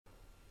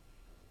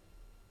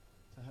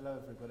Hello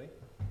everybody.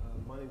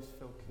 My name is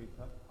Phil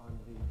Cooper. I'm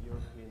the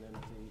European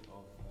MD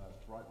of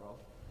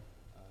Brightroll.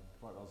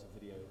 Brightroll's a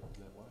video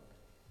network.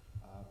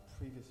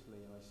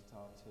 Previously I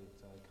started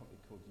a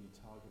company called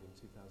UTarget in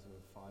 2005,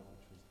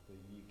 which was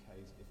the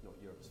UK's, if not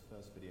Europe's,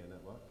 first video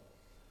network.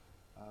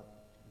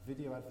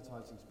 Video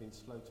advertising has been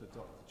slow to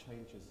adopt the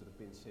changes that have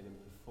been seen in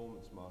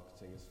performance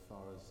marketing as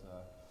far as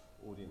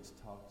audience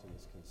targeting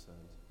is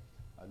concerned.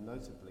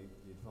 Notably,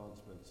 the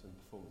advancements in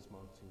performance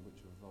marketing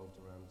which have revolved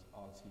around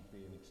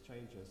RTB and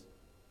exchanges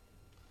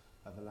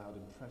have allowed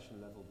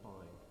impression-level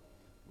buying,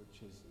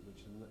 which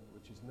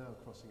is now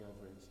crossing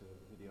over into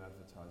video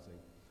advertising.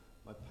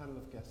 My panel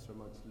of guests are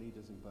amongst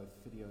leaders in both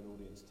video and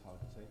audience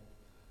targeting.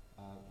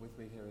 With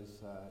me here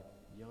is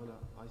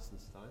Jana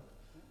Eisenstein,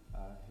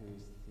 who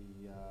is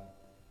the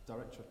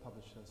Director of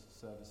Publisher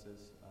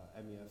Services,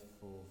 MEF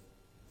for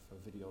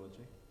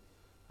Videology.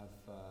 I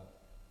have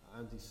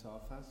Andy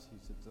Sarfaz,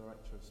 who's the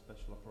Director of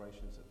Special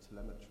Operations at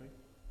Telemetry.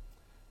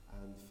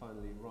 And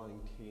finally,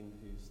 Ryan Keane,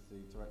 who's the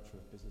Director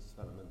of Business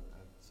Development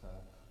at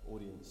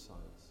Audience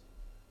Science.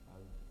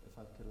 If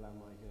I could allow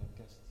my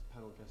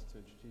panel guests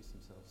to introduce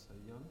themselves. So,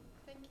 Jan.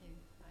 Thank you.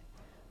 Hi.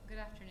 Good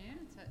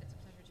afternoon. It's a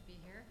pleasure to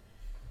be here.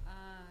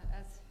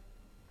 As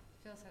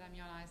Phil said, I'm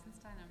Jana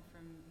Eisenstein. I'm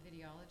from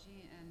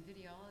Videology, and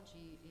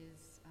Videology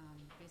is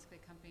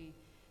basically a company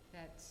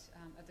that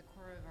at the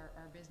core of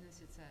our business,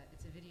 it's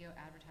a video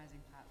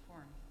advertising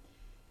platform.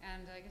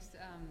 And I guess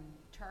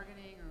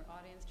targeting or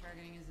audience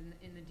targeting is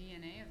in the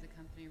DNA of the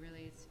company,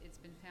 really. It's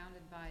been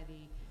founded by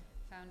the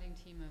founding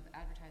team of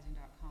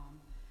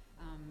advertising.com.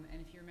 And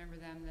if you remember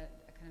them,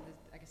 that kind of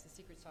the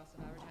secret sauce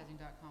of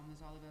advertising.com was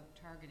all about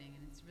targeting,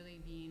 and it's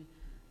really been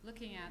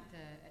looking at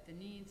the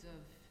needs of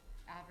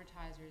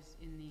advertisers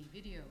in the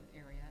video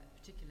area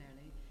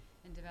particularly,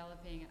 and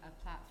developing a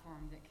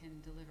platform that can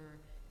deliver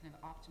kind of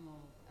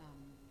optimal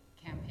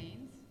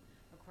campaigns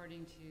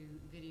according to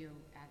video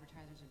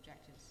advertisers'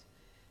 objectives.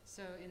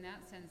 So in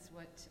that sense,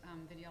 what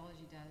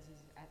Videology does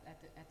is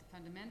at the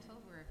fundamental,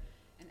 we're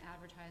an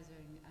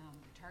advertising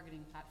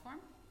targeting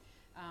platform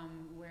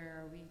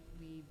where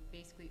we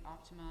basically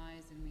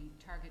optimize and we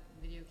target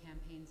video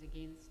campaigns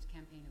against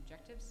campaign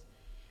objectives.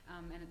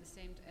 And at the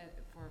same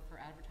for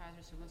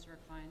advertisers, so most of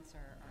our clients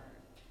are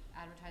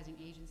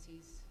advertising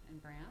agencies and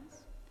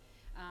brands.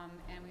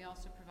 And we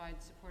also provide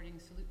supporting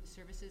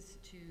services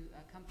to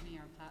accompany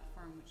our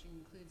platform, which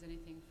includes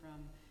anything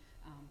from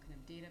kind of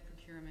data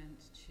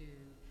procurement to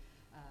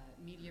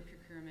media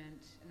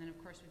procurement. And then, of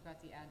course, we've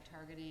got the ad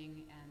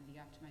targeting and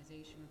the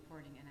optimization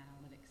reporting and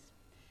analytics.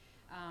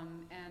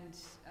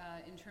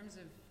 In terms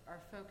of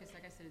our focus,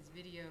 like I said, it's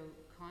video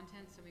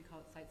content, so we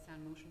call it sight,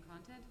 sound, motion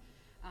content.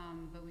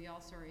 But we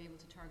also are able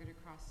to target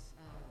across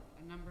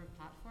a number of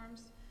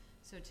platforms.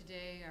 So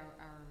today,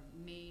 our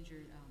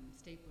major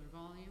stapler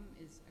volume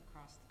is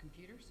across the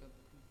computer, so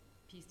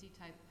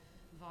PC-type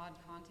VOD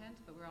content,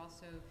 but we're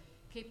also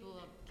capable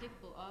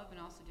of,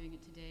 and also doing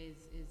it today,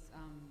 is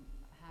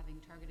having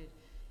targeted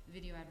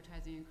video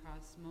advertising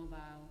across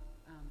mobile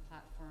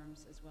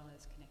platforms as well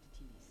as connected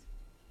TVs.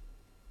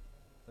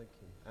 Thank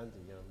you.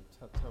 Andy,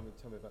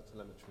 tell me about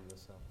Telemetry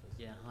yourself, please.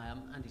 Yeah, hi,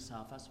 I'm Andy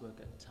Sarfaz,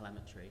 work at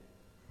Telemetry.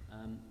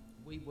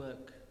 We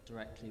work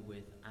directly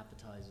with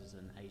advertisers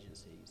and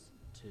agencies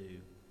to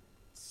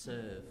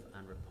serve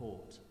and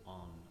report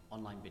on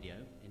online video,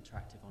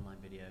 interactive online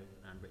video,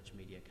 and rich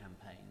media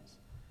campaigns.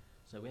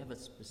 So we have a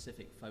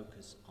specific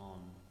focus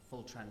on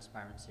full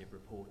transparency of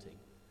reporting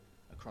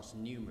across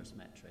numerous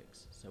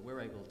metrics. So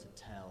we're able to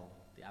tell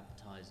the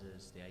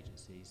advertisers, the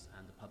agencies,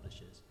 and the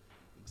publishers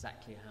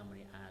exactly how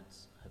many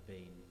ads have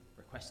been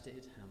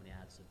requested, how many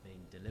ads have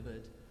been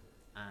delivered,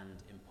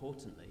 and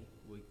importantly,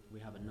 we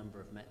have a number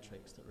of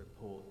metrics that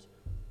report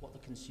what the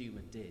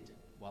consumer did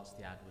whilst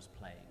the ad was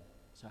playing.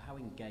 So how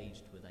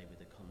engaged were they with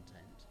the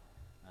content?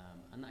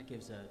 And that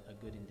gives a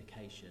good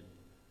indication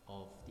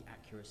of the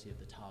accuracy of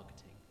the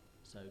targeting.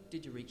 So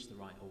did you reach the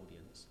right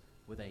audience?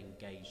 Were they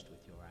engaged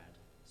with your ad?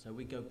 So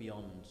we go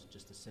beyond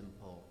just a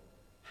simple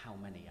how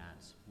many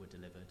ads were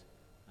delivered.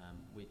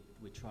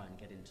 We try and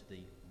get into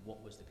the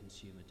what was the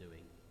consumer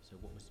doing? So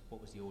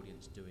what was the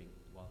audience doing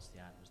whilst the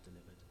ad was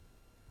delivered?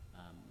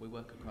 We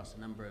work across a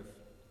number of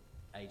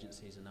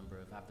agencies, a number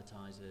of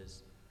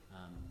advertisers,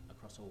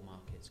 across all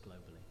markets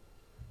globally.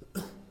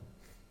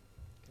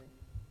 Okay.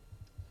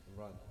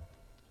 Right.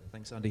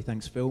 Thanks, Andy.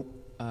 Thanks, Phil.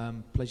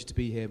 Pleasure to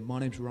be here. My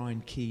name's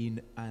Ryan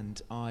Keane,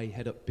 and I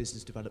head up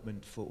business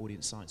development for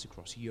Audience Science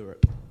across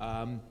Europe.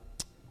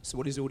 So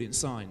what is Audience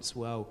Science?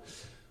 Well,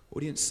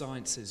 Audience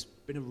Science has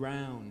been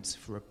around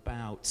for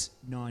about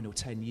 9 or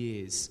 10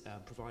 years,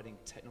 providing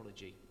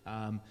technology,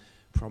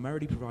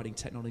 primarily providing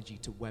technology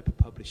to web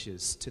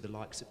publishers, to the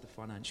likes of the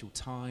Financial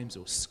Times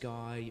or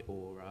Sky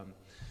or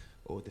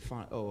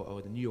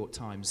the New York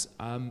Times,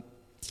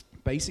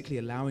 basically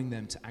allowing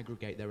them to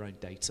aggregate their own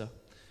data,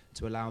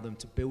 to allow them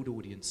to build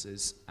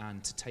audiences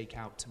and to take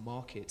out to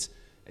market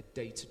a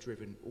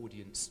data-driven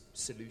audience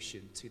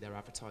solution to their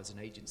advertising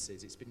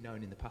agencies. It's been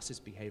known in the past as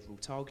behavioral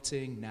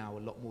targeting. Now a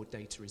lot more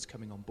data is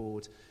coming on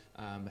board,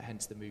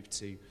 hence the move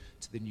to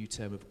the new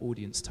term of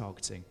audience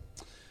targeting.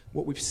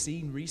 what we've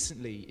seen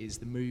recently is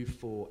the move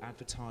for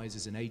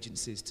advertisers and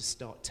agencies to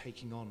start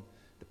taking on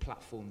the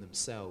platform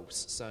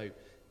themselves. So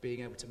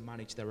being able to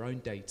manage their own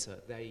data,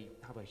 they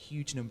have a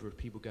huge number of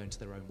people going to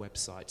their own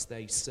websites.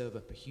 They serve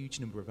up a huge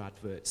number of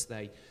adverts.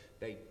 They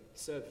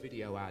serve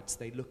video ads.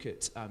 They look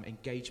at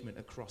engagement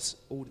across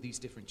all of these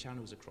different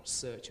channels, across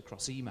search,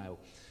 across email.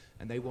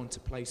 And they want a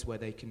place where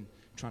they can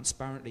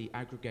transparently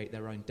aggregate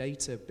their own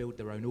data, build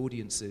their own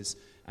audiences,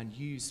 and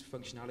use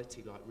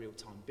functionality like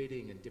real-time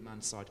bidding and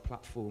demand-side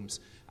platforms,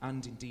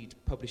 and indeed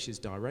publishers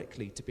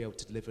directly to be able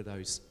to deliver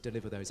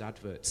those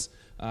adverts.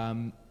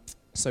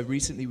 So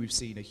recently we've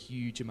seen a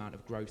huge amount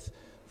of growth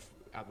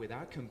with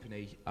our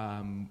company,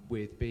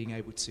 with being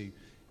able to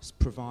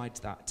provide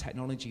that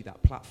technology,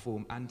 that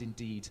platform, and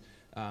indeed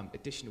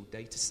additional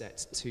data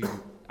sets to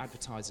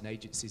advertising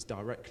agencies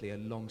directly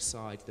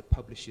alongside the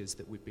publishers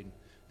that we've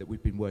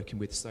been working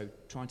with. So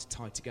trying to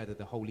tie together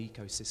the whole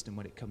ecosystem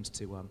when it comes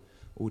to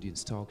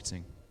audience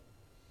targeting.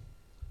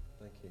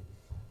 Thank you.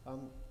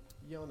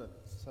 Jana,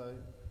 so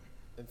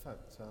in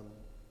fact,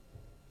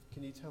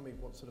 can you tell me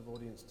what sort of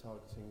audience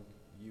targeting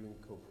you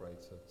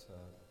incorporate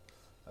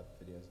at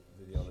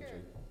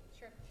Videology?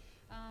 Sure.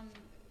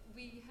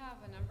 We have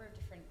a number of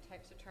different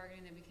types of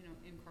targeting that we can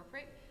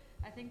incorporate.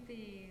 I think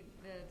the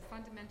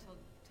fundamental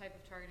type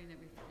of targeting that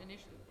we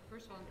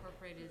first of all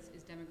incorporate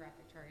is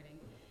demographic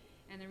targeting.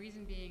 And the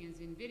reason being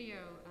is in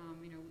video,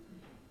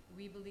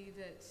 we believe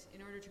that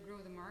in order to grow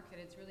the market,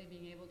 it's really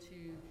being able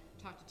to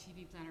talk to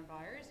TV planner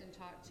buyers and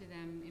talk to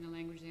them in a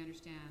language they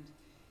understand.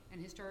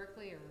 And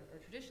historically or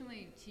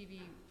traditionally,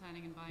 TV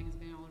planning and buying has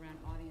been all around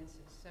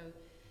audiences. So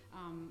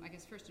I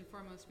guess first and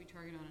foremost, we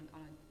target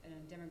on a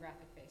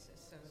demographic basis,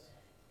 so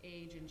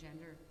age and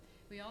gender.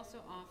 We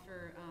also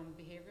offer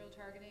behavioral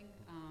targeting,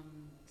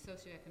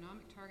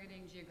 socioeconomic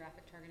targeting,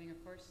 geographic targeting,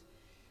 of course,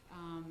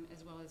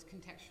 as well as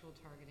contextual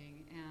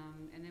targeting.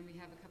 And then we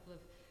have a couple of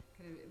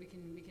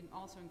we can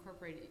also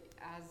incorporate,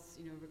 as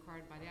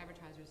required by the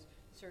advertisers,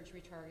 search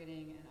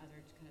retargeting and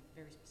other kind of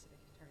very specific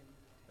targeting.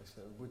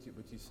 Excellent.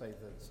 Would you say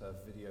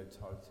that video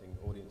targeting,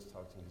 audience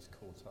targeting, has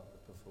caught up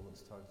with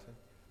performance targeting?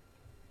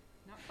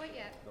 Not quite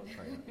yet. Not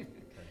quite yet.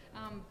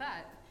 Okay.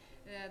 But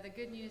the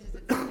good news is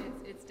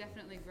it's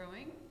definitely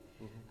growing.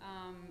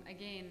 Mm-hmm.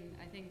 Again,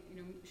 I think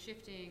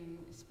shifting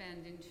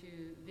spend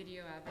into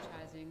video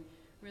advertising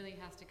really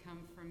has to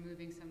come from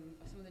moving some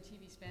of the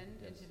TV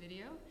spend into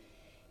video.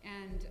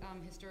 And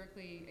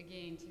historically,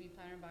 again, TV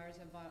planner buyers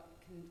have bought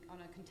on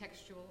a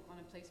contextual, on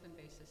a placement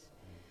basis.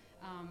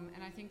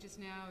 And I think just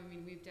now,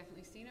 we've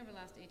definitely seen over the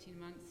last 18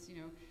 months,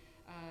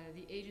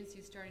 the agency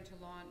is starting to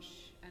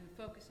launch and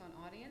focus on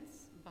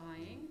audience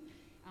buying.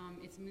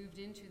 It's moved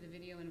into the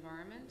video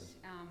environment,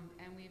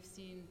 and we've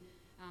seen,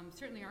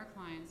 certainly our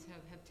clients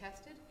have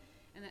tested,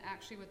 and that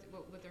actually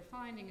what they're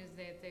finding is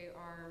that they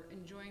are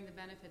enjoying the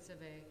benefits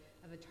of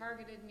a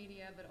targeted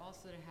media, but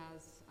also that it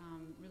has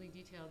really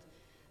detailed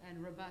and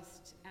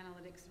robust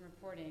analytics and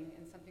reporting,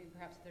 and something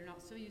perhaps they're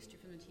not so used to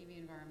from the TV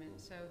environment.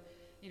 So,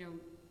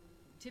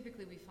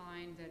 typically we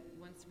find that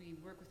once we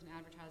work with an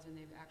advertiser and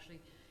they've actually,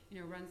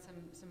 run some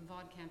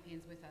VOD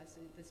campaigns with us,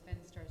 the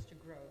spend starts to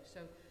grow.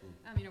 So,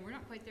 we're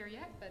not quite there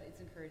yet, but it's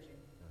encouraging.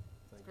 Yeah,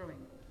 it's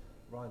growing.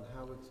 Ryan,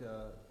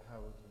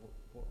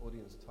 what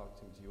audience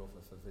targeting do you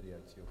offer for video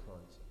to your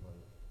clients at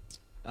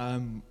the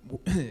moment?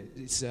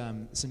 It's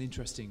an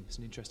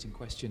interesting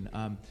question.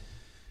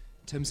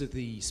 In terms of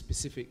the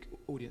specific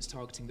audience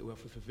targeting that we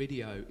offer for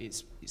video,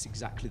 it's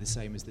exactly the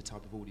same as the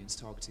type of audience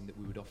targeting that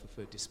we would offer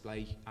for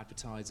display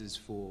advertisers,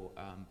 for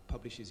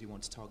publishers who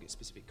want to target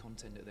specific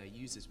content at their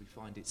users. We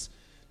find it's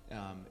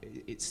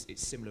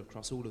similar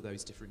across all of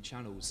those different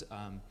channels.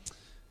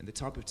 And the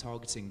type of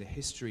targeting, the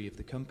history of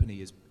the company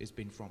has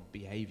been from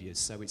behaviours.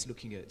 So it's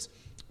looking at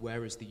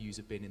where has the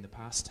user been in the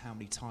past, how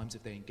many times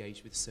have they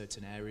engaged with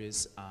certain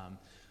areas,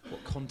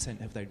 what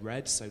content have they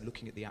read, so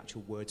looking at the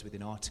actual words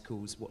within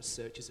articles, what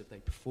searches have they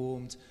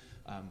performed,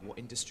 what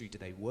industry do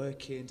they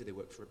work in, do they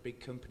work for a big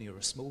company or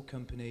a small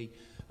company.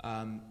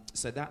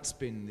 So that's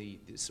been the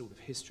sort of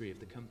history of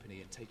the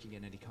company, and taking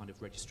in any kind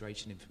of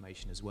registration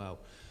information as well.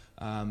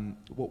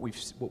 What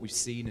we've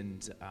seen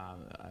and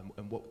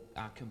what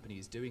our company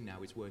is doing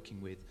now is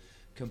working with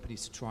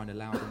companies to try and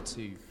allow them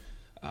to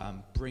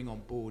bring on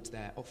board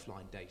their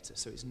offline data.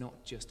 So it's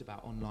not just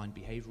about online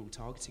behavioural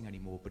targeting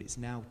anymore, but it's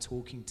now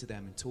talking to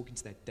them and talking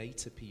to their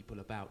data people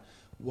about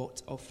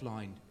what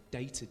offline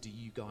data do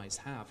you guys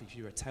have. If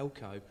you're a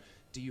telco,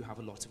 do you have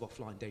a lot of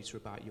offline data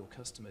about your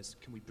customers?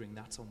 Can we bring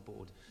that on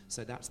board?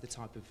 So that's the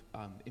type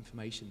of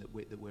information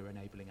that we're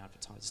enabling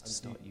advertisers to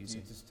start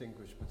using. Do you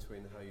distinguish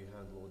between how you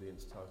handle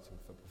audience targeting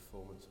for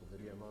performance or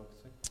video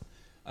marketing?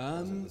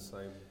 Is it the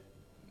same?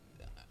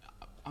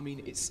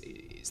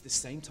 It's the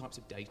same types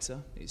of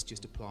data. It's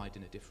just applied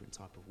in a different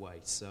type of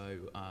way.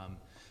 So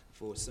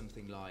for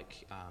something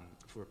like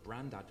for a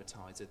brand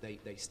advertiser,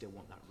 they still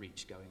want that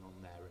reach going on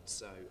there,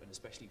 and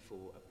especially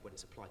for when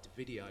it's applied to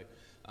video.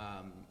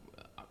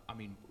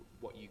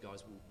 What you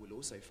guys will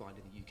also find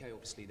in the UK,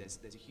 obviously, there's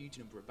a huge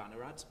number of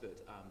banner ads,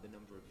 but the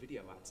number of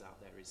video ads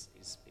out there is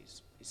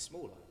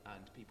smaller,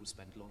 and people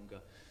spend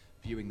longer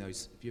viewing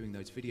those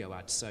video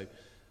ads. So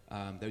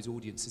those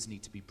audiences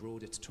need to be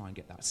broader to try and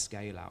get that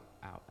scale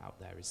out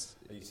there.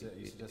 Are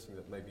you suggesting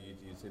that maybe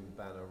you'd use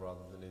in-banner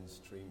rather than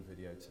in-stream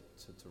video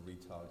to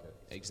retarget?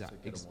 Exactly.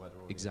 To get a wider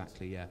audience?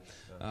 Exactly, yeah.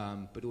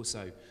 But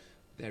also,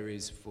 there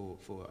is, for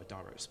a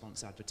direct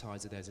response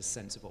advertiser, there's a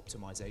sense of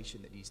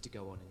optimization that needs to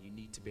go on, and you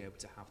need to be able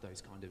to have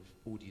those kind of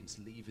audience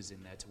levers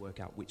in there to work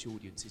out which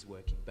audience is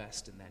working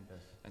best,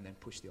 and then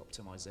push the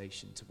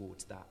optimization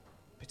towards that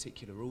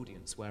particular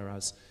audience.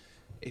 Whereas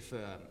if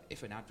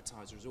an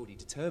advertiser has already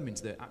determined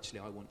that actually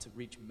I want to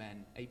reach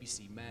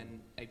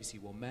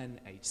ABC1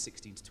 men aged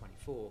 16 to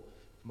 24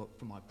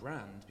 for my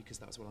brand, because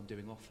that's what I'm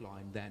doing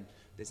offline, then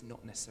there's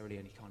not necessarily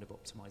any kind of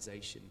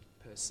optimization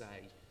per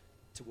se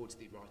towards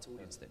the right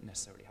audience that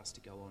necessarily has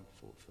to go on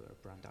for a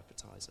brand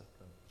advertiser.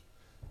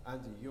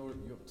 Andy, your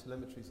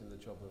telemetry is in the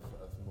job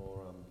of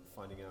more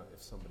finding out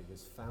if somebody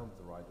has found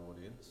the right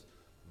audience,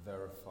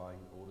 verifying,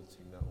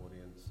 auditing that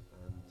audience,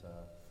 and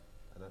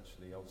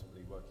actually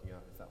ultimately working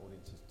out if that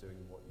audience is doing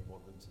what you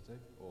want them to do,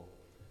 or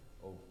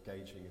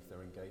gauging if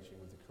they're engaging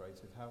with the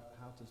creative. How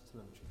does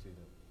telemetry do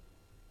that?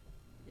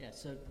 Yeah,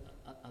 so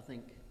I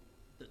think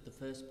that the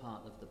first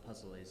part of the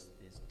puzzle is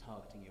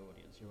targeting your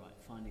audience. You're right,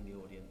 finding the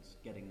audience,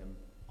 getting them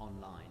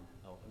online,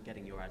 or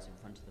getting your ads in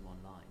front of them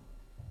online.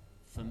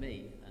 For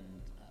me,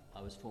 and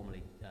I was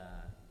formerly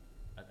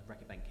at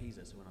Reckitt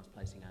Benckiser, so when I was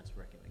placing ads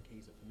for Reckitt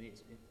Benckiser, for me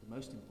the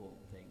most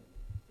important thing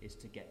is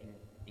to get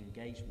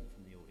engagement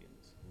from the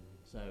audience.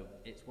 So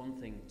it's one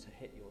thing to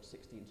hit your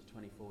 16 to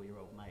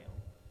 24-year-old male.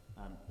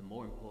 The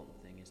more important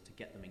thing is to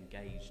get them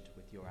engaged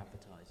with your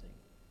advertising.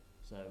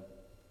 So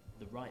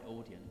the right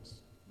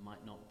audience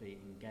might not be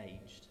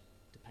engaged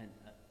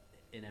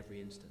in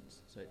every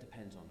instance. So it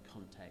depends on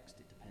context,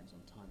 it depends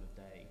on time of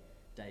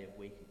day of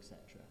week,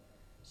 etc.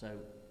 So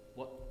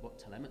what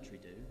telemetry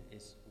do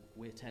is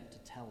we attempt to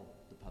tell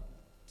the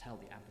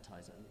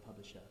advertiser and the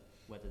publisher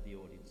whether the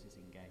audience is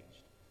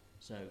engaged.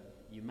 So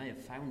you may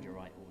have found your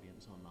right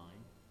audience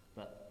online,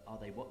 but are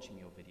they watching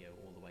your video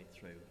all the way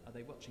through? Are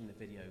they watching the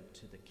video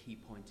to the key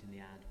point in the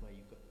ad where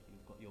you've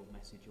got your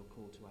message, your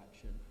call to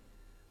action?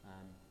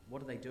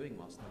 What are they doing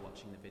whilst they're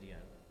watching the video?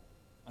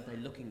 Are they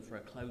looking for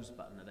a close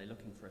button? Are they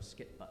looking for a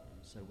skip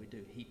button? So we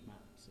do heat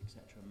maps,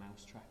 etc.,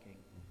 mouse tracking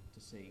to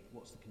see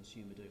what's the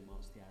consumer doing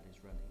whilst the ad is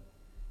running.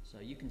 So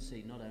you can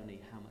see not only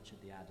how much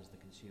of the ad has the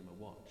consumer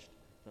watched,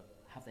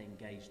 but have they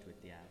engaged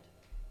with the ad.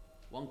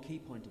 One key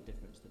point of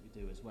difference that we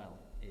do as well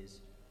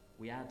is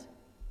we add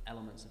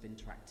elements of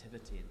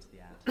interactivity into the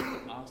ad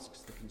that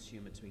asks the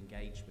consumer to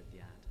engage with the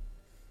ad.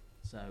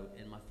 So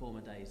in my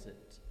former days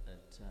at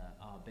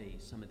RB,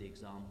 some of the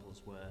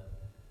examples were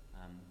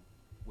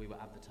we were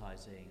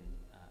advertising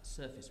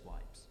surface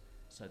wipes.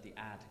 So the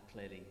ad,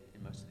 clearly,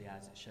 in most of the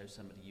ads, it shows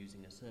somebody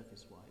using a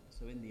surface wipe.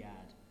 So in the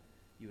ad,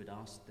 you would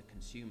ask the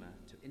consumer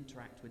to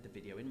interact with the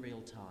video in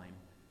real time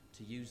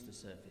to use the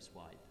surface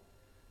wipe.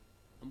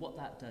 And what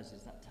that does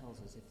is that tells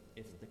us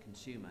if the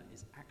consumer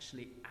is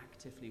actually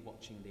actively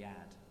watching the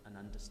ad and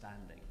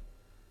understanding.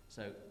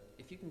 So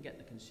if you can get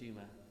the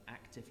consumer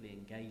actively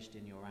engaged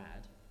in your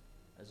ad,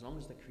 as long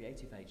as the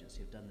creative agency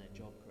have done their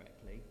job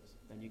correctly,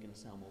 then you're going to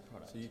sell more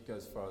product. So you'd go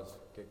as far as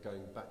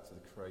going back to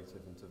the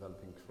creative and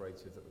developing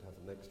creative that would have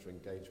an extra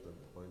engagement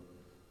point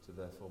to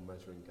therefore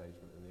measure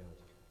engagement in the ad?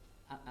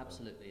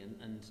 Absolutely,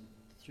 and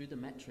through the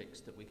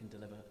metrics that we can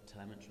deliver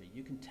telemetry,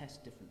 you can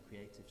test different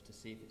creatives to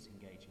see if it's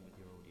engaging with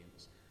your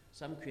audience.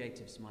 Some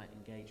creatives might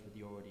engage with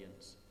your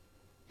audience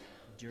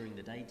during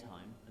the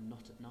daytime and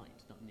not at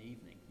night, not in the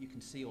evening. You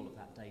can see all of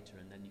that data,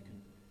 and then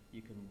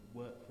you can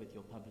work with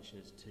your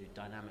publishers to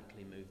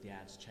dynamically move the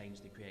ads,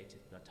 change the creative,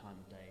 the time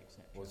of day,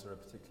 etc. Was there a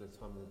particular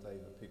time of the day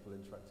that people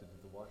interacted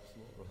with the wipes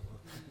more?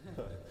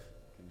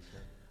 Can you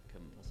share?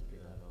 Couldn't possibly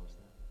divulge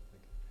that.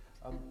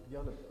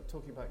 Jana,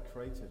 talking about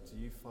creative, do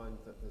you find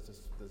that there's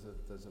a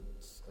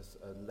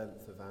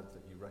length of ad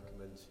that you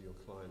recommend to your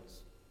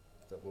clients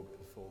that will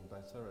perform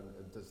better, and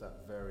does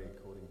that vary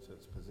according to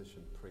its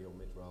position, pre or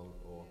mid-roll,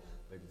 or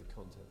maybe the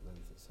content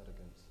length it's set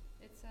against?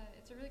 It's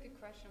a really good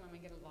question when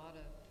we get a lot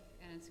of,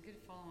 and it's a good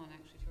follow-on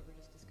actually to what we were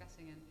just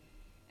discussing, and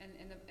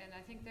I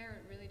think there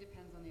it really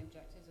depends on the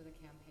objectives of the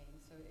campaign,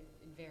 so it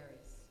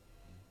varies.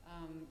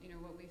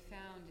 What we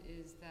found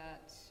is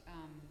that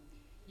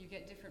you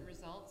get different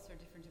results, or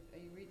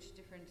you reach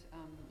different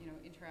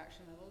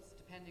interaction levels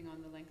depending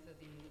on the length of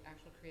the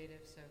actual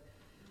creative. So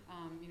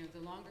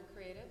the longer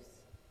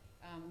creatives,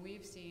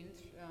 we've seen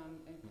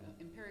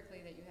empirically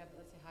that you have,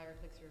 let's say, higher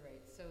click-through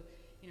rates. So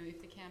if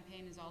the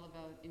campaign is all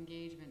about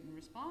engagement and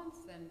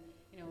response, then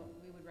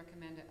we would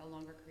recommend a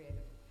longer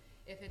creative.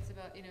 If it's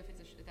about,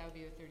 that would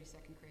be a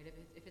 30-second creative.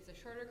 If it's a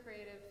shorter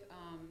creative,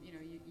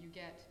 you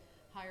get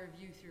higher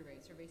view-through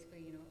rates, or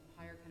basically,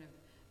 higher kind of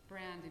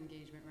brand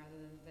engagement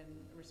rather than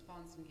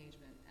response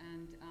engagement.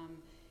 And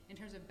in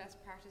terms of best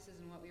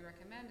practices and what we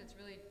recommend, it's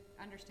really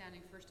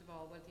understanding, first of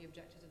all, what the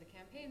objectives of the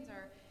campaigns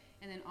are,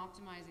 and then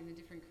optimizing the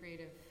different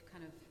creative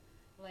kind of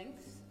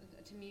lengths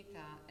to meet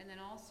that. And then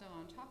also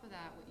on top of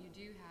that, what you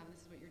do have, and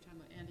this is what you're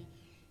talking about, Andy,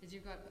 is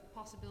you've got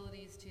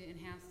possibilities to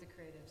enhance the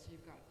creative. So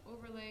you've got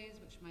overlays,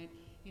 which might,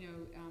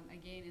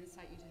 again,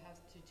 incite you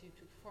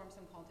to perform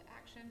some call to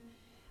action.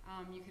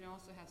 You can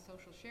also have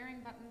social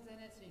sharing buttons in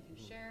it, so you can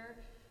share.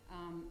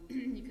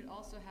 You could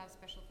also have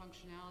special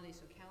functionality,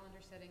 so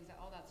calendar settings,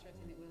 all that sort of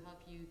thing that will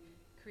help you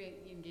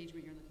create the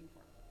engagement you're looking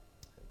for.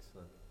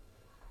 Excellent.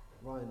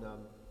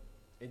 Ryan,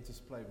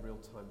 in-display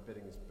real-time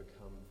bidding has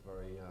become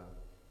very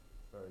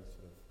sort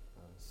of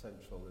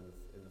central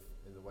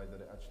in the way that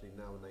it actually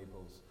now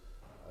enables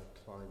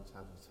client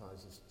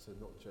advertisers to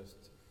not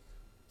just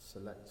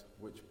select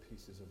which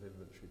pieces of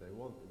inventory they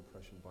want,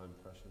 impression by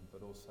impression,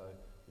 but also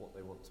what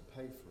they want to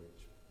pay for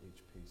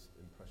each piece,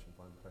 impression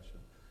by impression.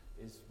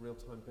 Is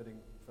real-time bidding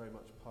very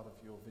much part of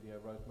your video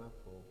roadmap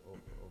or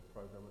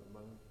program at the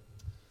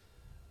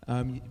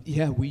moment?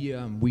 Yeah,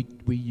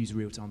 we use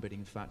real-time bidding.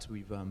 In fact,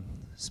 we've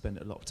spent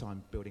a lot of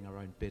time building our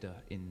own bidder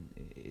in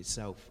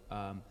itself,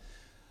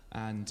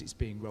 and it's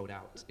being rolled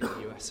out in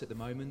the US at the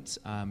moment.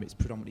 It's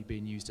predominantly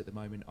being used at the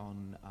moment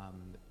on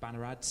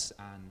banner ads,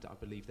 and I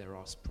believe there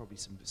are probably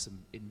some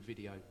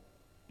in-video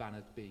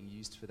banner being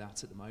used for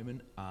that at the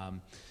moment.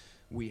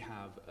 We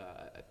have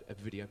a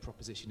video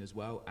proposition as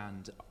well,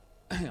 and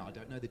I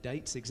don't know the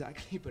dates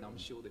exactly, but I'm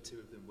sure the two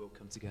of them will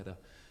come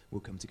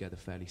together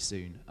fairly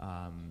soon.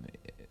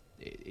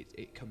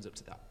 It comes up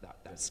to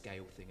that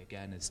scale thing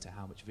again as to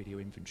how much video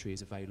inventory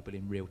is available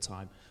in real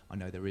time. I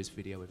know there is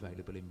video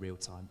available in real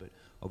time, but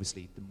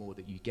obviously the more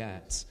that you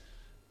get,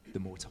 the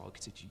more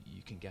targeted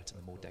you can get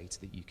and the more data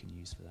that you can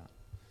use for that.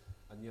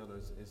 And Jana,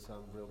 is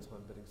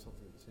real-time bidding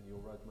something that's in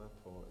your roadmap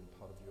or in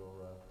part of your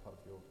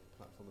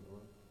platform at the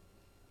moment?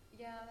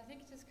 Yeah, I think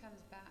it just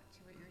comes back to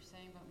what you were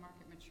saying about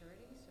market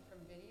maturity. So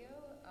from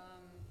video,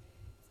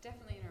 it's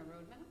definitely in our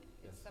roadmap.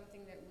 Yes. It's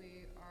something that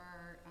we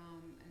are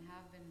and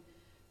have been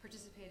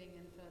participating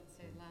in for, let's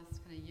say, the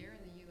last kind of year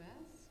in the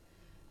US.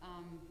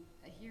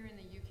 Here in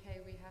the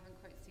UK, we haven't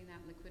quite seen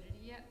that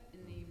liquidity yet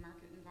in the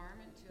market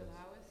environment to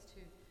allow us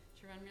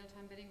to run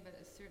real-time bidding, but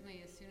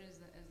certainly as soon as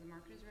the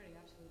market is ready,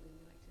 absolutely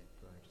we'd like to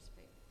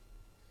participate.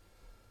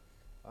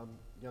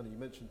 Jana, you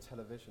mentioned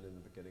television in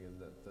the beginning, and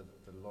that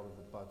a lot of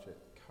the budget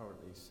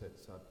currently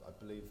sits, I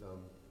believe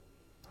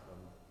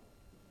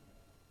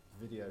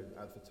video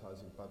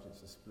advertising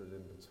budgets are split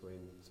in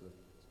between sort of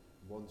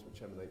ones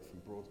which emanate from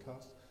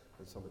broadcast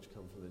and some which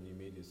come from the new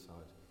media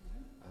side.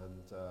 Mm-hmm.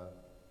 And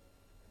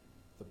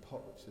the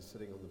pot which is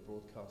sitting on the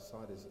broadcast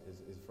side is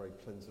very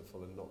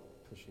plentiful and not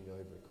pushing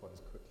over it quite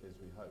as quickly as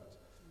we hoped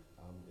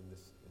in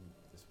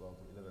this world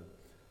that we live in.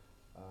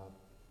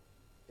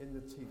 In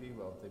the TV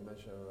world, they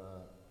measure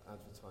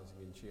advertising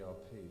in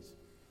GRPs.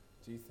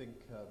 Do you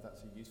think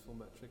that's a useful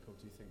metric, or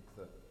do you think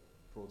that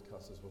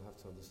broadcasters will have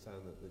to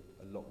understand that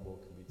a lot more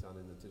can be done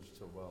in the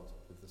digital world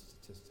with the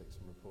statistics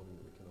and reporting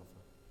that we can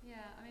offer?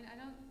 Yeah, I mean, I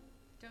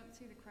don't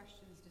see the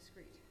questions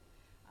discrete.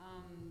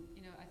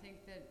 I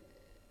think that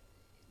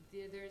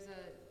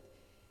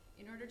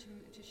in order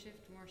to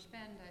shift more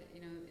spend,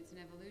 it's an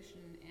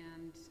evolution,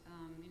 and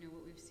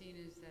what we've seen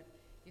is that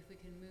if we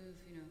can move,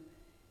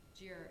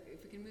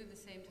 if we can move the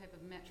same type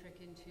of metric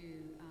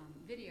into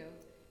video,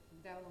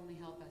 that will only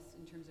help us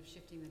in terms of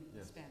shifting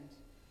the spend.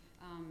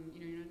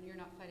 You're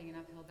not fighting an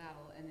uphill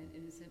battle, and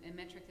it's a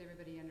metric that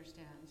everybody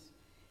understands.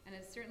 And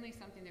it's certainly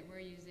something that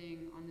we're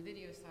using on the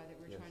video side, that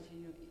we're trying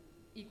to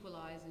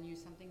equalize and use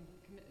something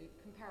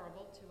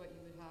comparable to what you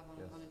would have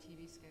on a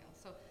TV scale.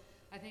 So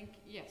I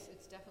think, yes,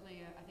 it's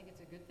definitely, I think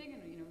it's a good thing,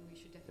 and we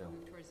should definitely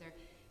move towards there.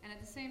 And at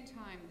the same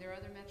time, there are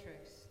other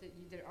metrics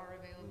that are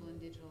available in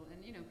digital, and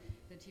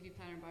the TV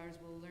planner buyers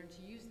will learn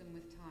to use them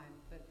with time.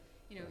 But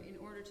in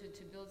order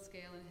to build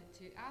scale and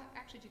to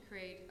actually to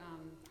create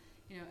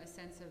a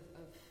sense of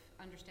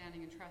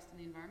understanding and trust in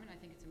the environment, I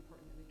think it's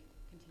important that we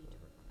continue to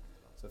work on that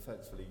as well. So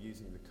effectively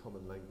using the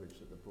common language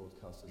that the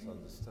broadcasters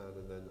understand,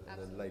 and then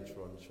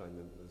later on showing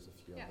them there's a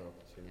few other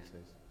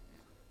opportunities.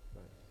 Yeah.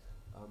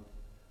 Right.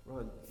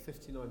 Ryan,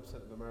 59%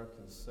 of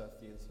Americans surf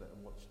the internet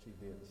and watch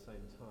TV at the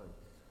same time.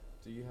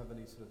 Do you have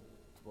any sort of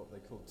what they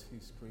call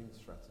two-screen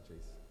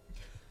strategies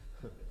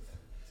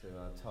to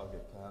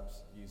target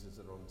perhaps users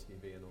that are on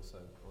TV and also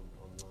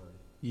online?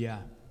 Yeah,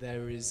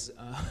 there is.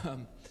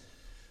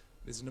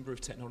 There's a number of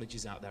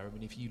technologies out there. I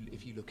mean, if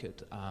you look at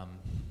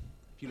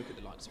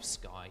the likes of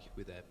Sky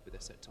with their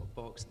set-top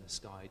box and the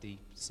Sky ID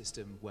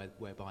system,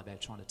 whereby they're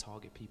trying to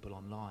target people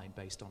online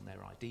based on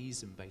their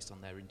IDs and based on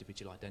their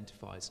individual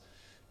identifiers,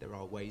 there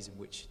are ways in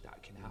which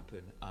that can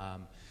happen.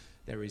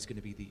 There is going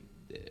to be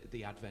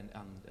the advent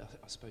and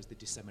I suppose the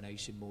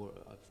dissemination more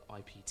of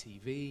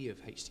IPTV,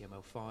 of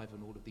HTML5,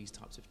 and all of these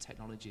types of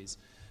technologies,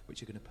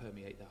 which are going to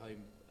permeate the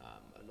home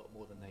a lot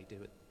more than they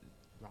do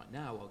right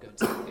now. Are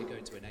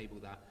going to enable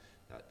that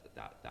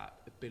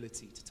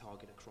ability to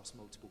target across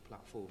multiple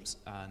platforms.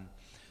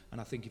 And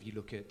I think if you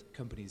look at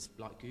companies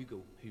like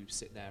Google, who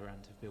sit there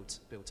and have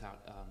built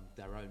out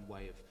their own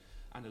way of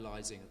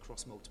analysing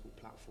across multiple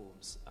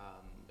platforms,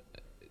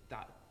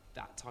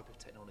 that type of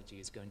technology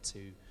is going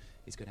to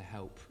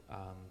help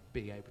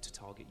being able to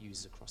target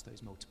users across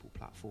those multiple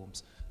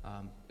platforms.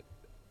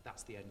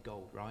 that's the end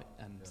goal, right?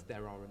 And Yeah.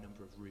 there are a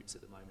number of routes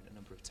at the moment, a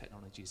number of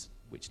technologies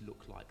which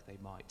look like they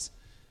might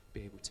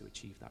be able to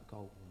achieve that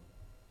goal.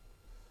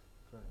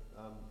 Great.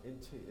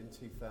 In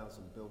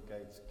 2000, Bill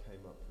Gates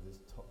came up with his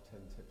top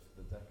 10 tips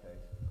for the decade.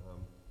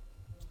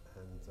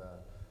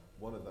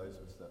 One of those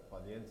was that by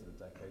the end of the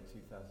decade,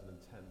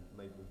 2010,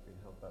 maybe we've been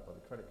held back by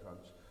the credit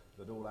crunch,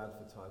 that all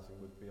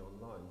advertising would be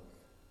online.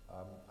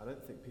 I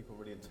don't think people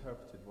really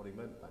interpreted what he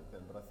meant back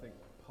then, but I think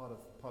part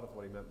of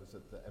what he meant was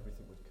that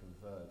everything would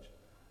converge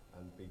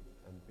and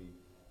be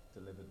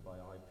delivered by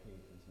IP,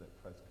 Internet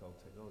Protocol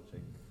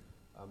technology.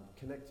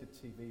 Connected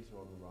TVs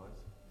are on the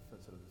rise for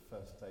sort of the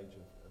first stage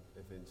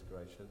of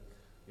integration.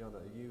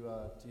 Jana, do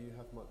you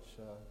have much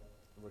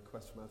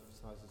requests from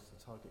advertisers to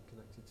target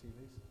connected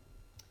TVs?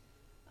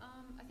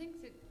 I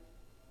think that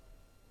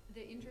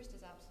the interest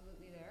is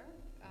absolutely there.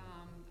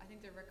 I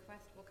think the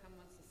request will come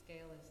once the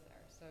scale is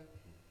there. So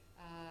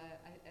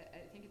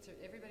I think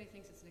everybody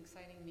thinks it's an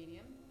exciting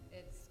medium.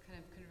 It's kind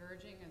of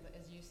converging,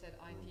 as you said,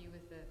 IP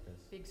with the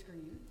big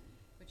screen,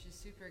 which is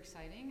super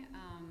exciting.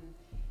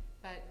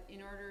 But in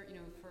order,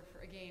 for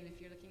again,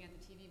 if you're looking at the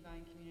TV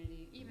buying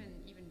community, even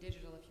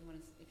digital, if you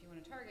want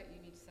to target, you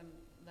need some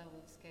level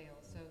of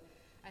scale. So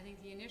I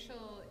think the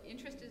initial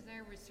interest is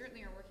there. We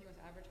certainly are working with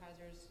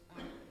advertisers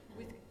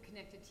with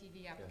connected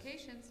TV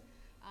applications,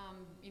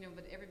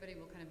 but everybody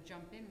will kind of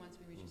jump in once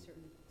we reach a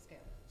certain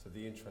scale. So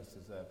the interest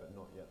is there, but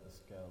not yet the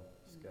scale.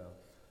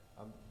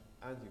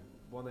 Andy,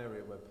 one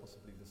area where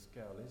possibly the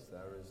scale is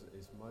there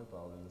is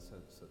mobile, in the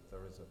sense that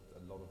there is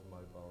a lot of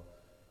mobile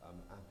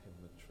app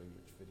inventory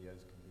which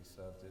videos can be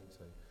served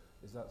into.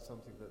 Is that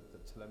something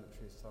that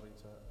telemetry is starting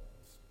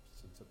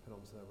to put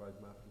onto their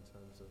roadmap in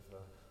terms of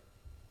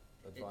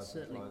advising It's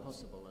certainly clients?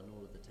 possible, and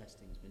all of the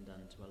testing's been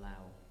done to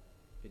allow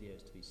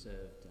videos to be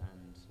served,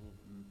 and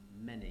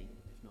many,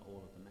 if not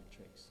all, of the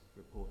metrics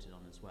reported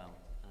on as well.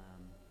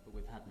 But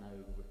we've had no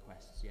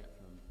requests yet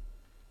from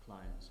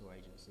clients or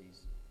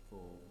agencies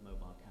for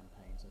mobile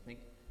campaigns. I think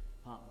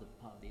part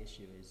of the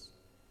issue is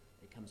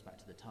it comes back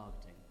to the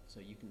targeting. So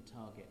you can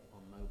target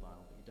on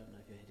mobile, but you don't know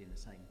if you're hitting the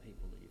same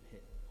people that you've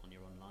hit on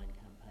your online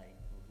campaign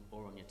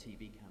or on your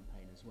TV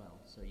campaign as well.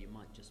 So you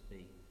might just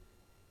be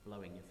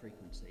blowing your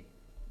frequency.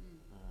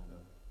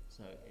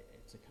 So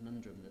it's a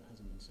conundrum that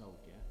hasn't been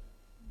solved yet.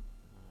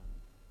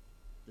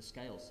 The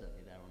scale's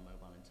certainly there on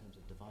mobile in terms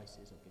of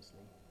devices,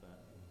 obviously,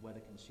 but whether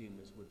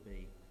consumers would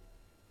be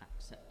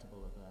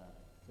acceptable of a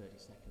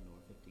 30-second or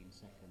a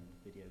 15-second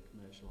video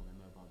commercial on their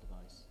mobile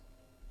device,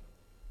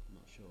 I'm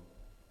not sure.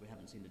 We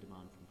haven't seen the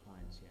demand from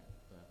clients yet,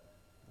 but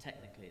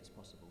technically it's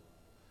possible.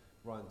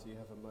 Ryan, do you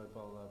have a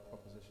mobile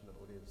proposition at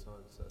Audience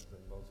Science that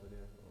involves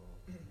video?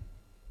 Or?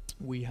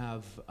 We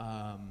have,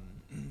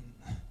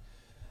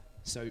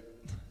 so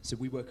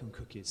we work on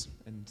cookies,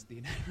 and the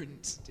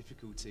inherent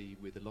difficulty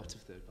with a lot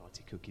of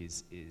third-party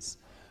cookies is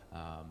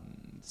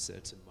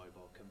certain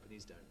mobile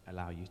companies don't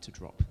allow you to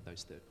drop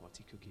those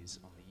third-party cookies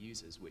on the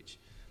users, which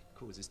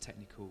causes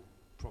technical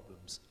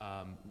problems.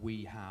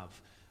 We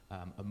have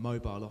a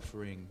mobile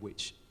offering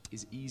which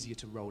is easier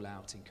to roll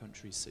out in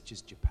countries such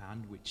as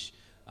Japan, which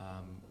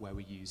where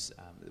we use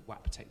the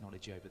WAP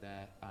technology over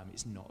there.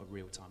 It's not a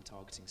real-time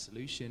targeting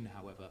solution.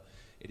 However,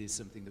 it is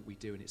something that we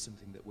do, and it's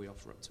something that we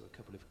offer up to a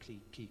couple of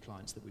key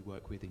clients that we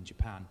work with in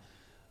Japan.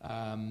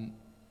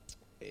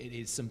 It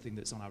is something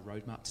that's on our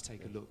roadmap to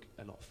take a look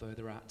a lot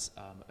further at.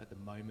 At the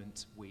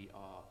moment, we've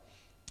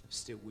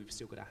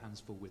still got our hands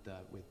full with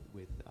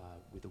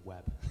the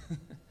web.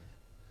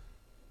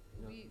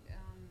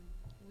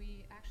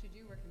 We actually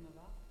do work in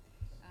mobile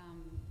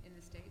in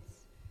the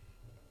States.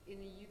 In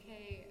the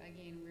UK,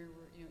 again,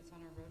 it's on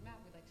our roadmap.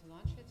 We'd like to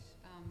launch it.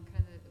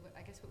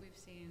 I guess what we've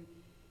seen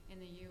in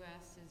the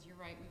US is, you're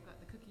right, we've got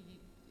the cookie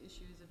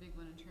issue is a big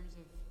one in terms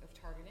of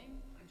targeting,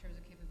 in terms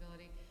of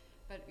capability.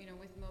 But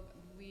with mobile,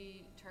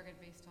 we target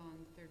based on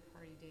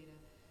third-party data.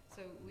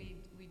 So we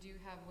do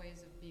have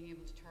ways of being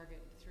able to target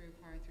through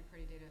acquiring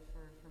third-party data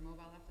for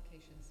mobile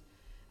applications,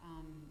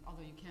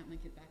 although you can't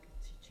link it back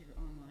to your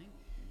online.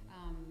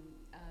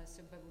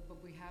 But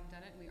we have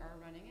done it, we are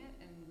running it,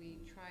 and we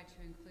try to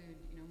include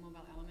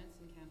mobile elements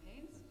in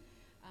campaigns.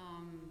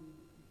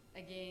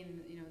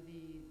 Again,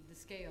 the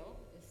scale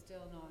is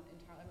still not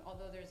entirely,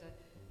 although there's a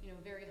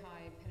very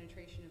high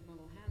penetration of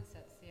mobile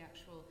handsets, the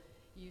actual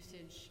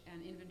usage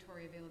and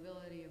inventory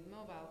availability of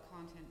mobile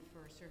content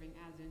for serving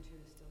ads into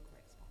is still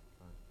quite small.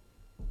 Right.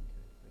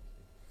 Okay, thank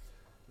you.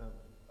 Now,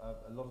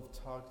 a lot of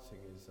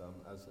targeting is,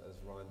 as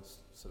Ryan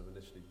sort of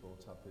initially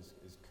brought up,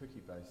 is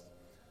cookie-based.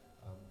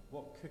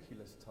 What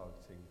cookieless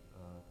targeting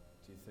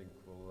do you think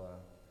will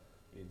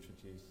be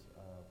introduced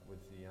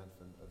with the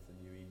advent of the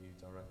new EU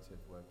directive,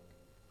 where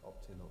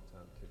opt-in,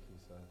 opt-out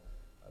cookies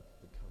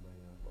become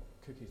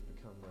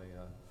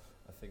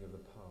a thing of the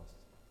past,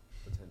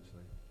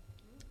 potentially?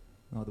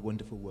 Oh, the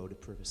wonderful world of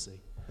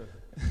privacy.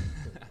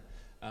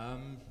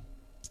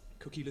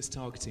 Cookieless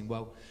targeting.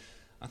 Well,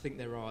 I think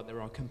there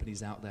are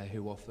companies out there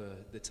who offer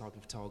the type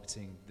of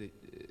targeting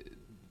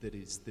that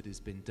has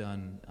been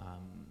done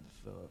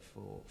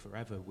for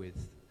forever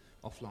with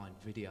offline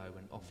video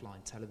and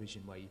offline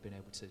television where you've been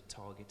able to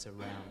target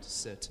around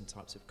certain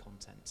types of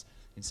content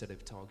instead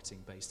of targeting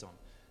based on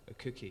a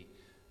cookie.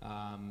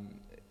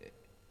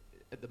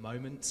 At the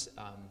moment,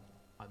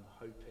 I'm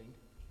hoping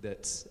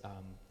that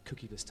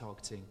cookieless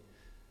targeting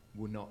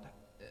will not,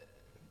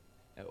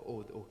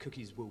 or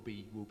cookies will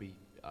be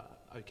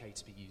okay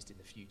to be used in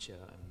the future,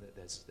 and that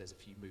there's a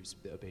few moves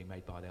that are being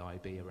made by the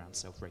IAB around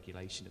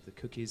self-regulation of the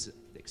cookies,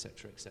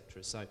 etc.,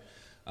 etc. So,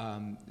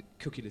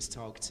 cookieless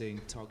targeting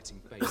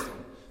based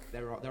on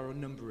there are a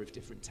number of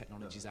different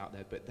technologies out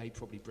there, but they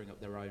probably bring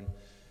up their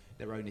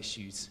own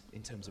issues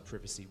in terms of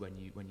privacy when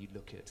you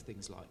look at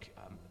things like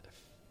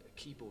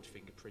keyboard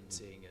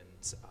fingerprinting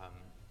and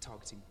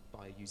targeting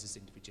by a user's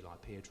individual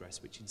IP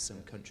address, which in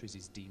some countries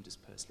is deemed as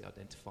personally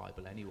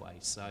identifiable anyway.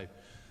 So.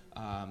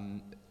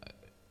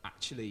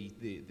 Actually,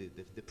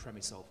 the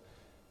premise of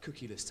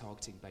cookieless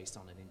targeting based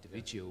on an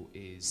individual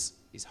is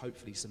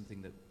hopefully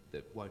something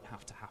that won't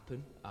have to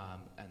happen,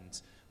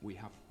 and we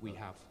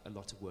have a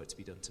lot of work to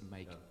be done to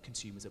make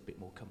consumers a bit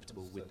more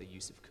comfortable with the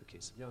use of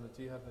cookies. Jana,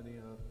 do you have any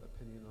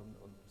opinion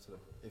on sort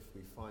of if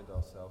we find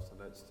ourselves, I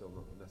know it's still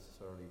not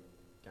necessarily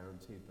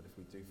guaranteed, but if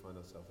we do find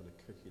ourselves in a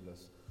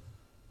cookieless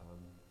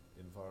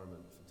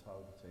environment for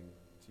targeting,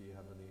 do you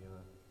have any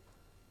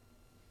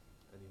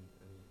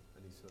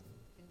sort of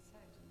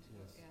insight into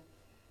Yes. it? Yeah.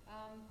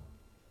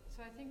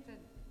 So I think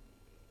that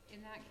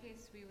in that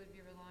case we would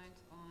be reliant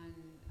on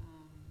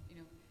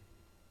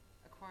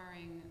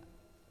acquiring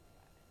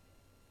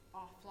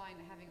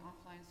having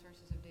offline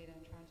sources of data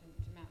and trying to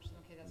match them.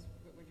 Okay, that's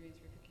what we're doing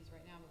through cookies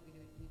right now, but we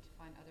need to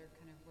find other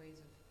kind of ways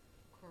of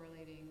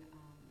correlating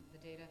the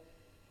data.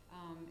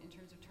 In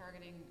terms of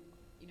targeting,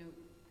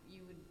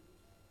 you would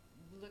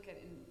look at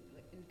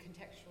in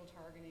contextual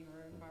targeting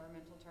or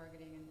environmental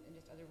targeting and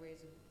just other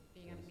ways of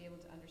being able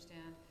to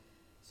understand.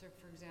 So,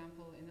 for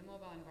example, in the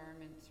mobile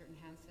environment, certain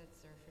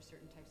handsets are for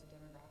certain types of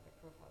demographic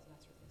profiles and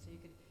that sort of thing. So you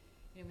could,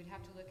 we'd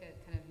have to look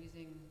at kind of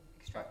using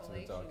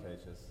extrapolation. Back to the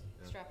dark ages.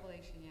 Yeah.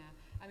 Extrapolation, yeah.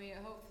 I mean,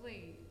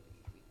 hopefully,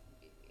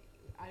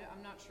 I'm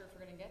not sure if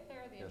we're going to get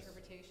there. The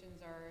interpretations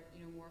are,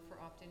 more for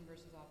opt-in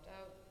versus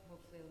opt-out.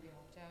 Hopefully, it'll be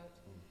opt-out.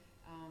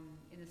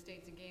 In the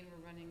States, again,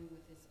 we're running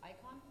with this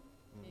icon,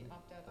 the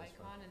opt-out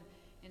icon, right. And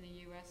in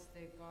the US,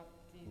 they've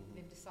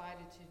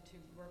decided to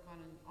work on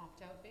an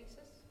opt-out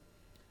basis.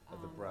 At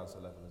the browser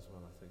level as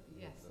well, I think.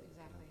 Yes,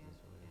 exactly.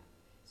 Yeah.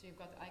 So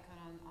you've got the icon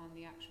on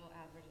the actual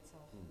advert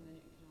itself, and then you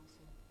can also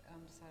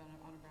decide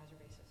on a browser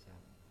basis. Yeah.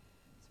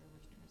 So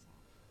we're working towards that.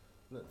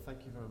 Look,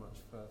 thank you very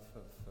much for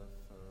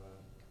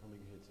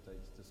coming here today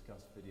to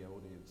discuss video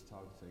audience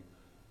targeting.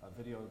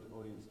 Video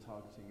audience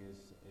targeting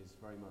is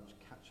very much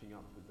catching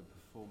up with the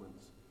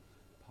performance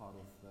part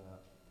of the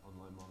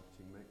online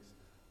marketing mix,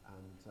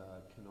 and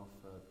can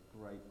offer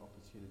great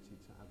opportunity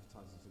to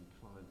advertisers and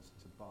clients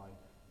to buy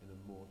in a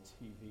more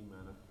TV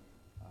manner,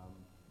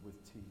 with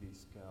TV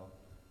scale,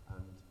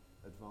 and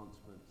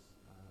advancements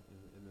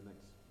in the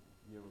next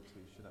year or two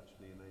should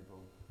actually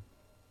enable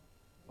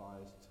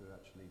buyers to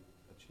actually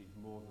achieve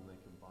more than they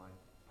can buy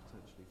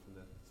potentially from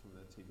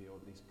their TV, or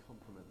at least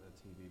complement their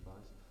TV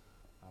buys.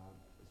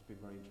 It's been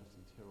very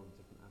interesting to hear all the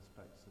different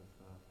aspects of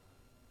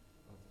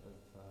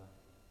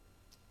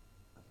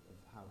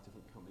how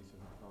different companies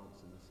have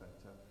advanced in the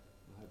sector.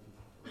 I hope you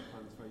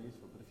find this very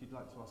useful. But if you'd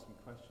like to ask some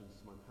questions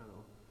to my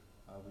panel,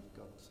 we've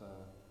got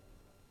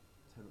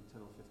 10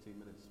 or 15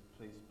 minutes.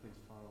 Please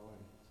fire away.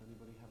 Does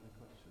anybody have a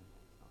question?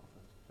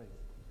 Please.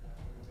 Yeah,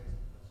 very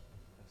basic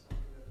question.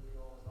 Something that we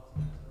always ask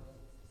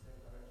ourselves, it's the same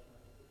direction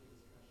like the cookie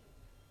discussion.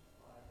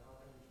 Like, how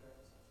can we track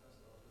the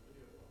success of the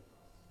video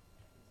podcasts?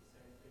 It's the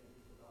same thing,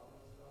 people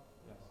download stuff,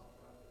 and how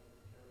try to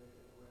carry it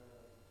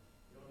anywhere.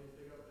 The only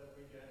figure that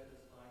we get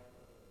is like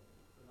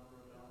the number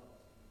of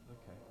downloads.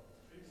 Okay.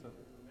 It's So, to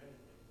do many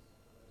things.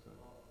 There's a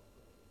lot of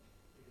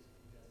biggest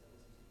you can get that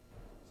listen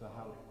to. So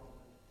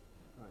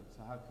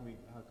how can we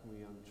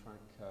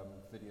track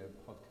video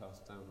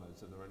podcast downloads?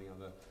 Are there any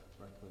other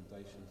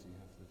recommendations you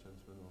have for the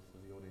gentleman or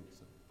for the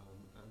audience?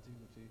 Andy,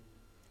 would you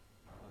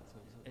like to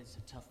answer? It's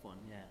a tough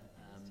one, yeah.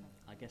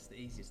 I guess the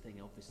easiest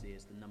thing obviously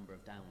is the number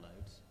of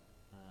downloads.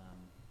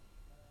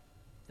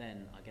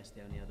 Then I guess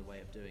the only other way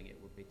of doing it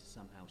would be to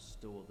somehow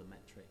store the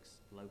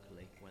metrics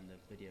locally when the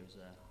videos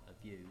are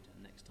viewed,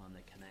 and next time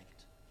they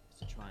connect is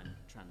to try and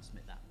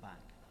transmit that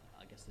back.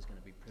 I guess there's going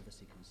to be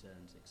privacy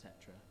concerns,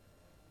 etc.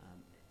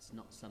 It's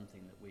not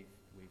something that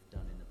we've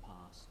done in the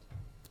past,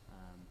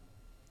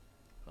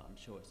 but I'm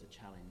sure it's a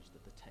challenge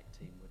that the tech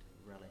team would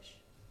relish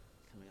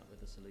coming up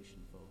with a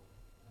solution for,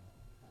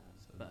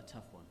 but a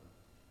tough one.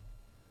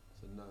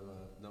 So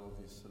no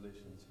obvious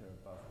solutions here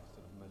above.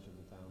 Sort of measure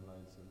the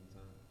downloads and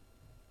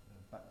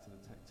back to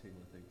the tech team,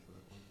 I think, for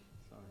that one.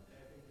 Sorry.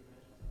 Yeah, I think you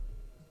mentioned something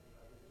interesting.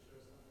 Like if you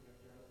show something at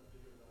the end of the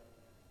video, like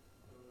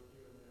go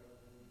here and there,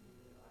 and then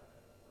you an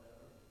iPad or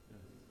whatever, it's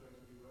going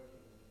to be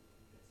working. And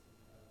you get some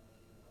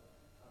measurement.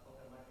 I thought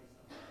there might be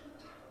some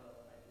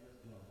other ideas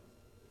about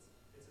this.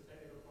 It's a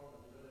technical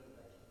problem. We don't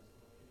have it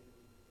actually,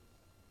 so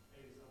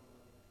maybe someone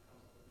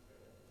comes up with a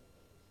great idea.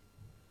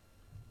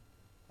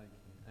 Thank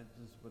you. And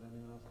would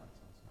anyone else like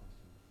to ask a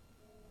question?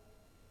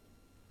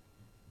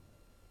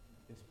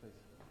 Yes, please.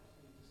 So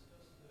you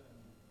discussed a little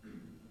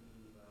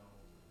about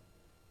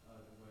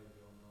the way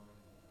the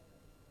online market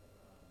is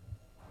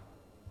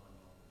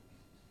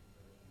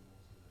converging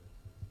more to the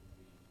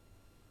TV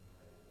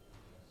yes,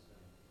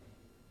 and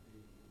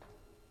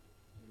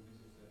do you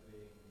envisage there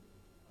being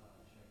changes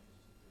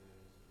to the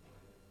way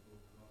that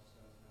broadcast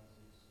sales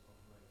houses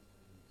operate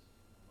and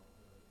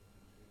offer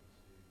entry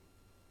to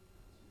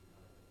become more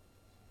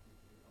involved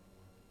in the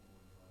online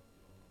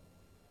market?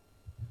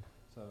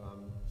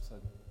 So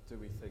do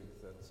we think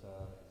that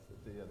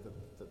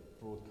the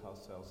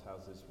broadcast sales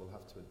houses will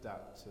have to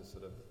adapt to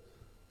sort of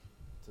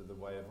to the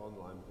way of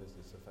online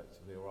business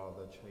effectively, or are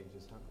there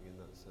changes happening in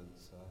that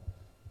sense?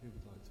 Who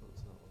would like to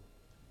answer that one?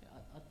 Yeah,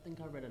 I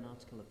think I read an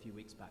article a few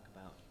weeks back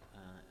about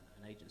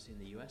an agency in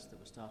the US that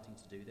was starting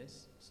to do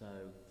this.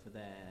 So for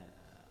their,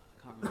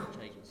 I can't remember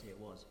which agency it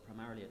was,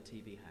 primarily a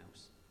TV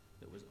house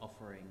that was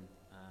offering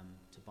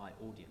to buy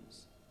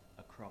audience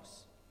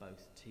across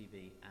both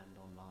TV and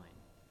online.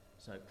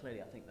 So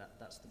clearly I think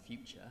that's the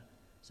future.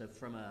 So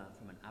from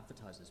an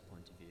advertiser's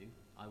point of view,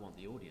 I want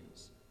the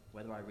audience.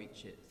 Whether I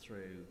reach it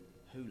through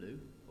Hulu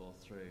or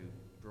through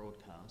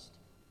broadcast,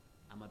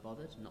 am I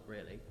bothered? Not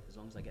really, as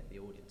long as I get the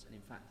audience. And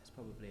in fact, it's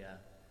probably a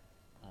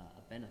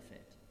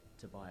benefit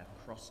to buy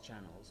across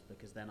channels,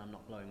 because then I'm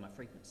not blowing my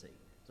frequency.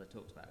 As I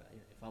talked about,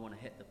 if I want to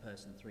hit the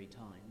person 3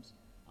 times,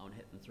 I want to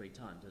hit them 3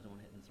 times. I don't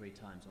want to hit them 3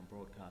 times on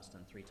broadcast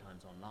and 3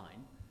 times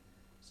online.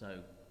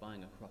 So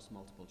buying across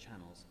multiple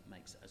channels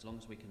makes, as long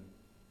as we can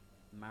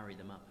marry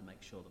them up and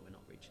make sure that we're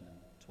not reaching them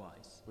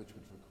twice. Which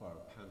would require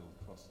a panel,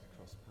 cross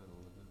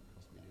panel, and then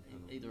cross-media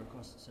panel. Either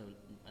across, so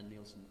a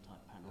Nielsen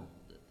type panel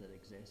that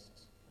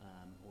exists,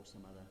 or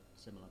some other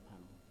similar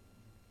panel.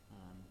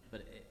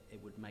 But it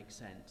would make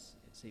sense.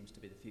 It seems to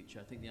be the future.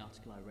 I think the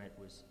article I read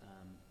was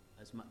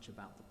as much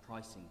about the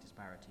pricing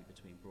disparity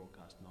between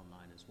broadcast and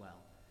online as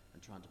well,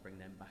 and trying to bring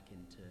them back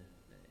into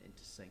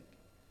sync.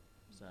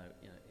 So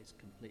it's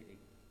completely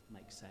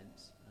makes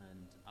sense,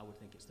 and I would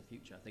think it's the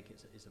future. I think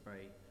it's a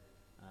very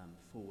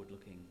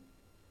forward-looking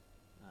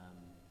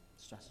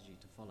strategy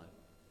to follow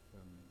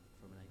from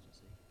an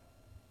agency.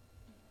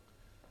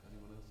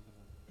 Anyone else have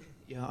a...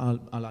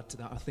 Yeah, I'll add to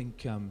that. I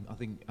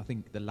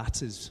think the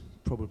latter's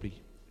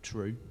probably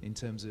true in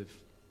terms of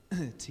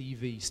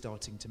TV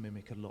starting to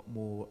mimic a lot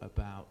more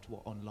about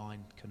what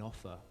online can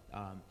offer.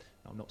 I'm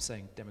not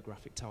saying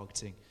demographic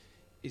targeting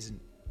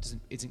isn't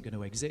going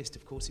to exist.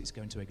 Of course it's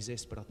going to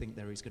exist, but I think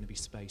there is going to be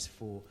space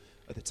for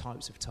other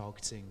types of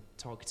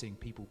targeting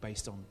people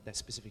based on their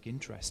specific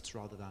interests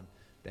rather than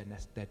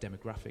their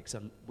demographics,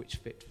 which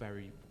fit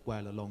very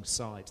well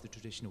alongside the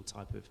traditional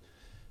type of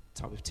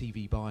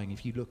TV buying.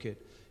 If you look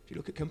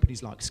at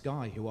companies like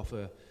Sky, who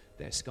offer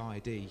their Sky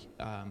ID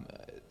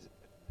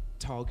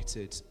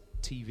targeted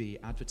TV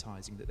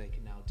advertising that they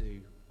can now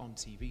do on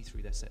TV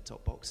through their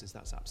set-top boxes,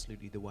 that's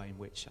absolutely the way in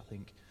which I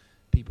think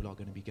people are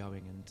going to be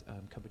going,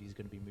 and companies are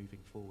going to be moving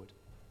forward.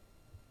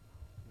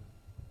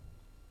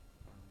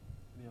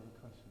 Any other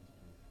questions,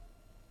 please?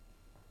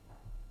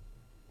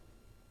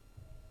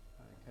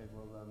 Okay,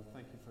 well,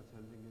 thank you for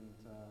attending, and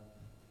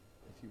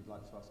if you would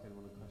like to ask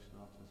anyone a question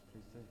afterwards,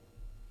 please do.